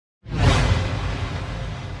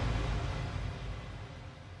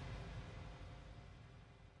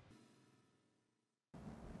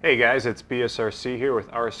Hey guys, it's BSRC here with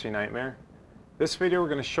RC Nightmare. This video we're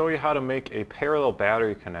going to show you how to make a parallel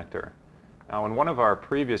battery connector. Now in one of our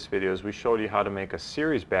previous videos we showed you how to make a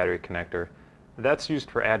series battery connector. That's used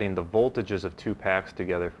for adding the voltages of two packs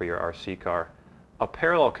together for your RC car. A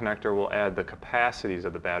parallel connector will add the capacities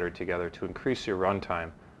of the battery together to increase your runtime.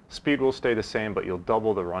 Speed will stay the same, but you'll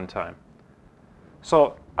double the runtime.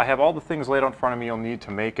 So I have all the things laid out in front of me you'll need to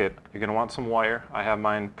make it. You're going to want some wire. I have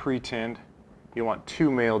mine pre-tinned. You want 2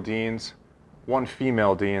 male Deans, 1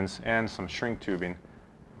 female Deans, and some shrink tubing.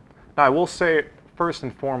 Now I will say, first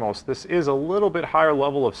and foremost, this is a little bit higher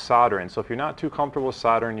level of soldering, so if you're not too comfortable with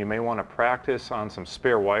soldering, you may want to practice on some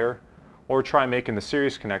spare wire or try making the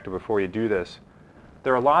series connector before you do this.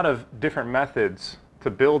 There are a lot of different methods to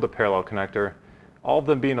build a parallel connector, all of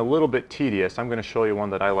them being a little bit tedious. I'm going to show you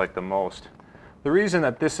one that I like the most. The reason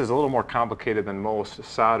that this is a little more complicated than most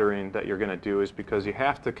soldering that you're going to do is because you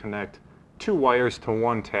have to connect 2 wires to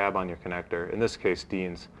 1 tab on your connector, in this case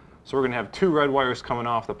Deans. So we're going to have 2 red wires coming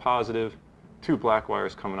off the positive, 2 black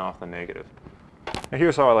wires coming off the negative. Now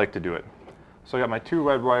here's how I like to do it. So I got my 2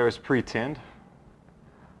 red wires pre-tinned.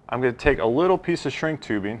 I'm going to take a little piece of shrink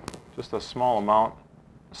tubing, just a small amount,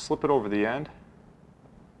 slip it over the end,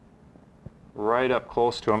 right up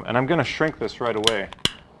close to them, and I'm going to shrink this right away.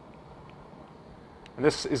 And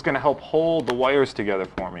this is going to help hold the wires together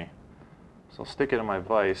for me. So I'll stick it in my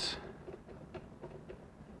vise.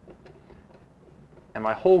 And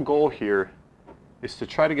my whole goal here is to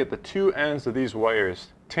try to get the 2 ends of these wires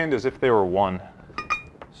tinned as if they were one.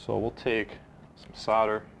 So we'll take some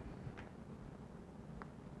solder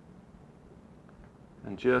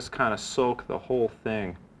and just kind of soak the whole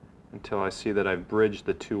thing until I see that I've bridged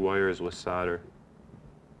the 2 wires with solder.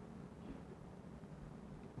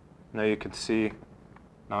 Now you can see,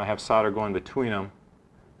 now I have solder going between them.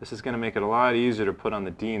 This is going to make it a lot easier to put on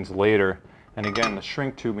the Deans later. And again, the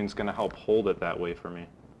shrink tubing is going to help hold it that way for me.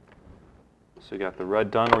 So you got the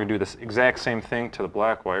red done. We're going to do this exact same thing to the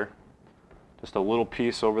black wire. Just a little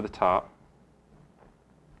piece over the top.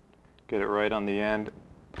 Get it right on the end.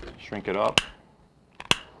 Shrink it up.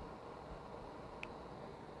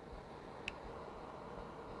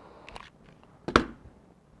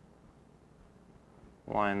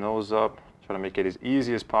 Line those up. Try to make it as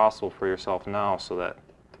easy as possible for yourself now so that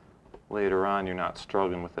later on you're not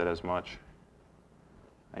struggling with it as much.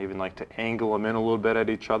 I even like to angle them in a little bit at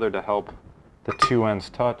each other to help the 2 ends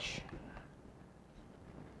touch.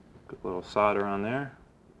 Good little solder on there.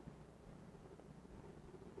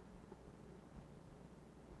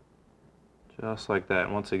 Just like that.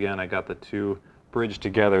 And once again, I got the 2 bridged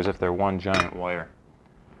together as if they're one giant wire.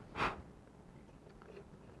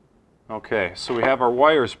 Okay, so we have our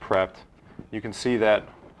wires prepped. You can see that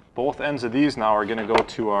both ends of these now are going to go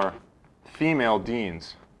to our female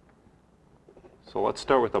Deans. So let's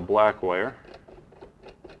start with a black wire.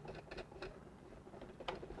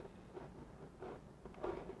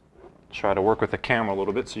 Try to work with the camera a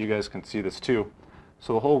little bit so you guys can see this too.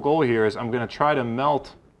 So the whole goal here is I'm going to try to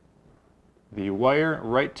melt the wire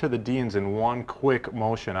right to the Deans in one quick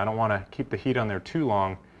motion. I don't want to keep the heat on there too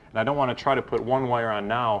long, and I don't want to try to put one wire on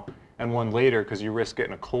now and one later because you risk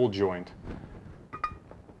getting a cold joint.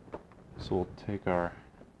 So we'll take our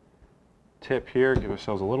tip here, give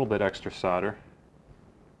ourselves a little bit extra solder,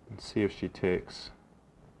 and see if she takes.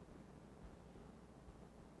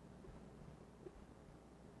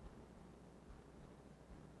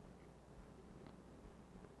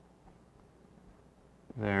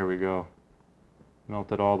 There we go.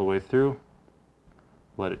 Melt it all the way through.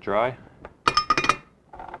 Let it dry.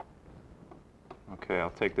 Okay, I'll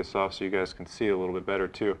take this off so you guys can see it a little bit better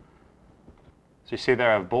too. So you see there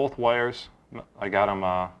I have both wires. I got them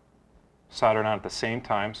soldered on at the same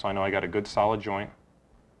time, so I know I got a good solid joint.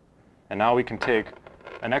 And now we can take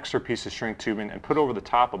an extra piece of shrink tubing and put over the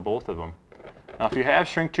top of both of them. Now if you have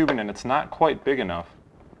shrink tubing and it's not quite big enough,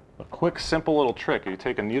 a quick simple little trick, you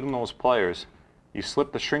take a needle nose pliers, you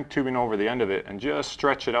slip the shrink tubing over the end of it and just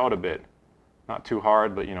stretch it out a bit. Not too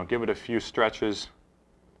hard, but give it a few stretches.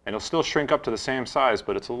 And it'll still shrink up to the same size,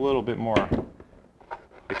 but it's a little bit more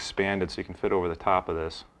expanded so you can fit over the top of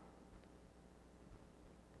this.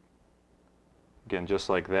 Again, just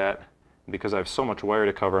like that. Because I have so much wire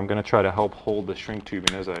to cover, I'm going to try to help hold the shrink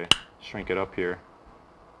tubing as I shrink it up here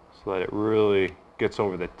so that it really gets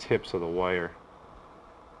over the tips of the wire.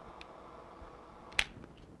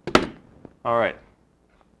 Alright,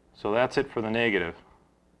 so that's it for the negative.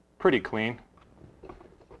 Pretty clean.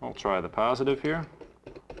 I'll try the positive here.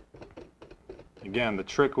 Again, the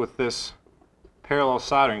trick with this parallel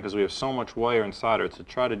soldering, because we have so much wire and solder, is to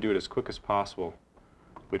try to do it as quick as possible.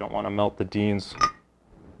 We don't want to melt the Deans.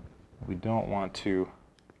 We don't want to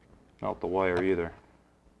melt the wire either.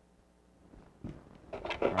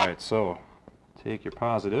 Alright, so take your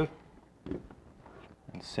positive,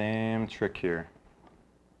 and same trick here.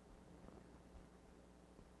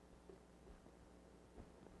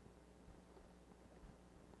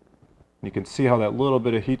 You can see how that little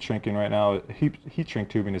bit of heat shrinking right now, heat shrink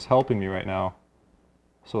tubing is helping me right now.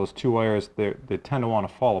 So those two wires, they tend to want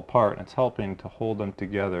to fall apart, and it's helping to hold them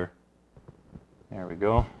together. There we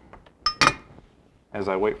go. As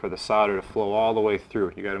I wait for the solder to flow all the way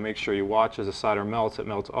through. You got to make sure you watch as the solder melts. It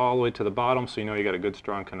melts all the way to the bottom, so you know you got a good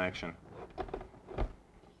strong connection.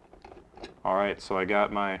 Alright, so I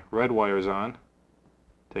got my red wires on.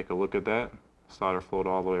 Take a look at that. Solder flowed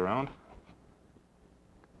all the way around.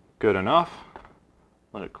 Good enough.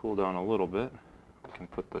 Let it cool down a little bit. We can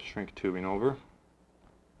put the shrink tubing over.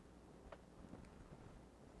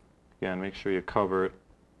 Again, make sure you cover it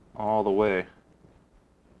all the way.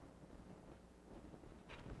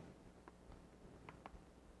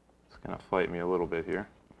 It's going to fight me a little bit here.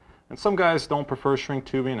 And some guys don't prefer shrink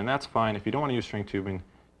tubing, and that's fine. If you don't want to use shrink tubing,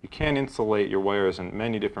 you can insulate your wires in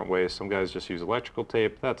many different ways. Some guys just use electrical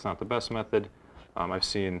tape. That's not the best method. I've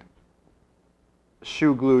seen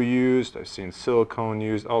shoe glue used, I've seen silicone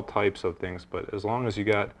used, all types of things, but as long as you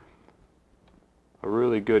got a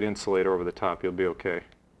really good insulator over the top, you'll be okay.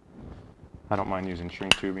 I don't mind using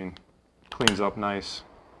shrink tubing. Cleans up nice.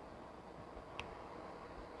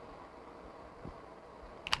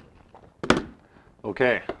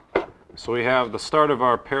 Okay, so we have the start of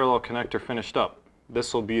our parallel connector finished up.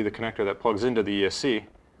 This will be the connector that plugs into the ESC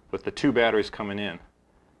with the two batteries coming in.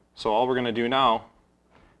 So all we're going to do now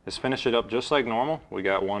is finish it up just like normal. We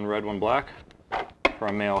got one red, one black for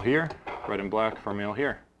a male here, red and black for a male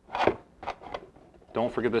here.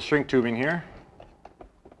 Don't forget the shrink tubing here.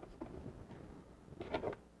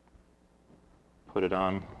 Put it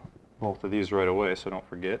on both of these right away so don't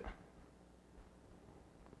forget.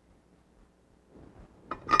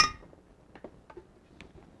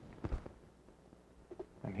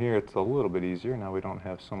 And here it's a little bit easier. Now we don't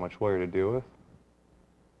have so much wire to deal with.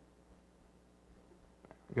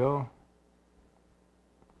 Go.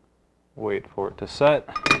 Wait for it to set.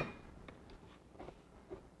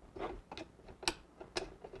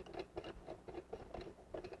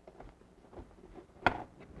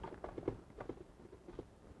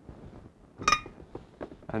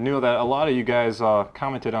 I knew that a lot of you guys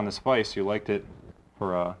commented on this vise. You liked it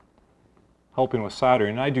for helping with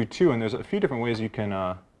soldering, and I do too. And there's a few different ways you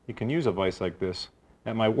can use a vise like this.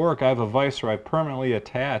 At my work, I have a vise where I permanently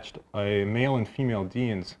attached a male and female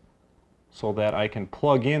Deans so that I can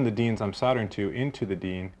plug in the Deans I'm soldering to into the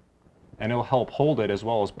Dean, and it'll help hold it as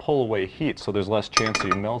well as pull away heat, so there's less chance of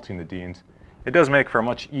you melting the Deans. It does make for a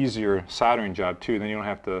much easier soldering job too. Then you don't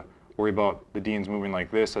have to worry about the Deans moving like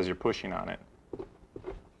this as you're pushing on it.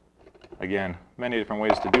 Again, many different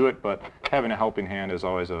ways to do it, but having a helping hand is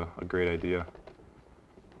always a great idea.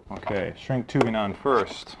 Okay, shrink tubing on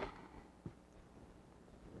first.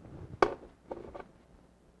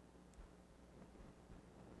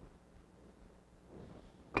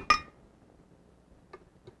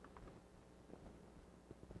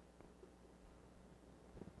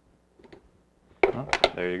 Oh,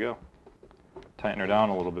 there you go. Tighten her down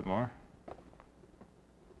a little bit more.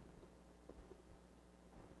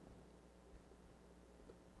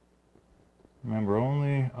 Remember,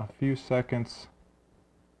 only a few seconds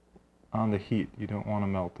on the heat. You don't want to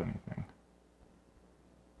melt anything.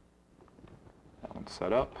 That one's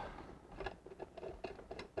set up.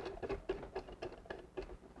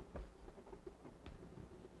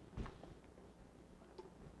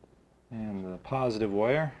 And the positive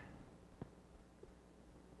wire.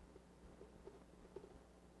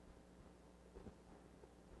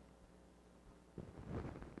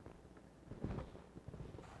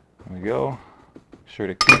 There we go. Make sure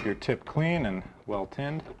to keep your tip clean and well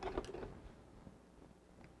tinned.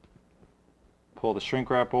 Pull the shrink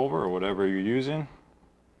wrap over or whatever you're using.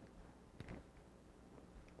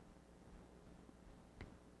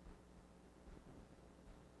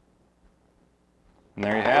 And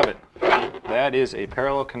there you have it. That is a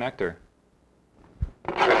parallel connector.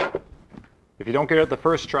 If you don't get it the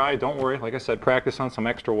first try, don't worry. Like I said, practice on some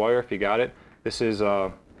extra wire if you got it. This is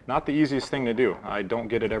not the easiest thing to do. I don't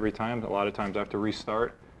get it every time. A lot of times I have to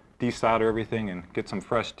restart, desolder everything, and get some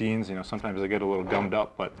fresh Deans. You know, sometimes they get a little gummed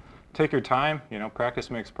up, but take your time. You know, practice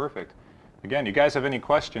makes perfect. Again, you guys have any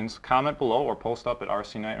questions, comment below or post up at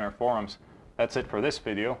RC Nightmare forums. That's it for this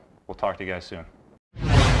video. We'll talk to you guys soon.